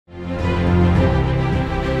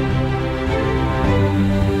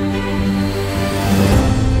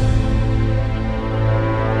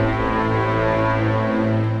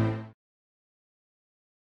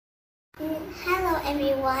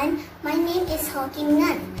is Ho Kim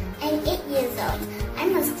Ngân. I'm 8 years old.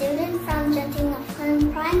 I'm a student from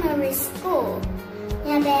Trần Primary School,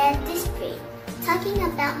 Nha Be District. Talking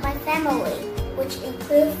about my family, which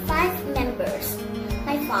include 5 members: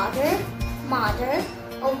 my father, mother,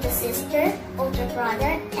 older sister, older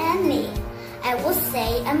brother, and me. I would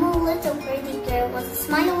say I'm a little pretty girl with a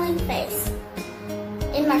smiling face.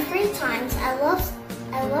 In my free times, I love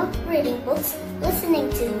reading books,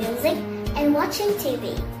 listening to music, and watching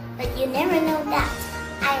TV. But you never know that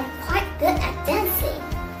I am quite good at dancing.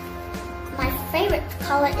 My favorite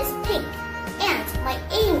color is pink, and my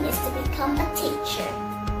aim is to become a teacher.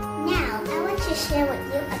 Now, I want to share with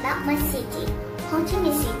you about my city, Ho Chi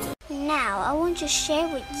Minh City. Now, I want to share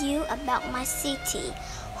with you about my city,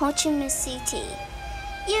 Ho Chi Minh City.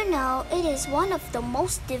 You know, it is one of the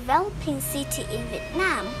most developing cities in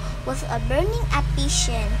Vietnam, with a burning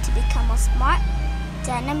ambition to become a smart,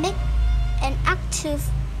 dynamic, and active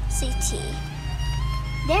city.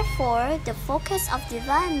 Therefore, the focus of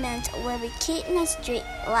development will be key industries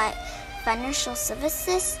like financial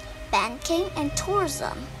services, banking, and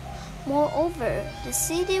tourism. Moreover, the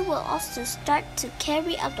city will also start to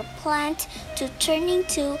carry out the plan to turn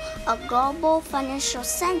into a global financial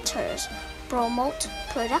center, promote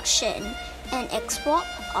production and export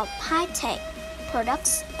of high-tech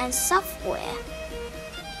products and software.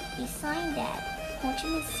 Besides that, Ho Chi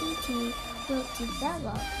Minh City will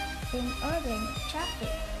develop in urban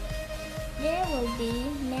traffic. There will be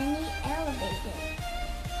many elevated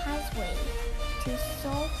highways to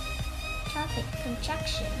solve traffic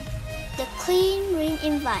congestion. The clean green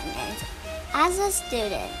environment. As a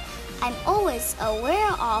student, I'm always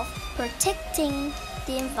aware of protecting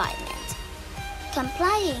the environment,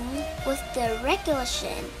 complying with the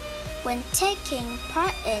regulation when taking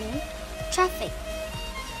part in traffic.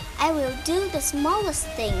 I will do the smallest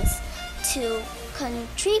things to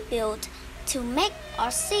contribute to make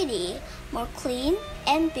our city more clean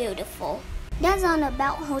and beautiful. That's all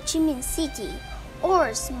about Ho Chi Minh City,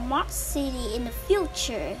 or smart city in the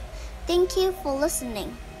future. Thank you for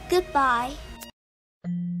listening. Goodbye.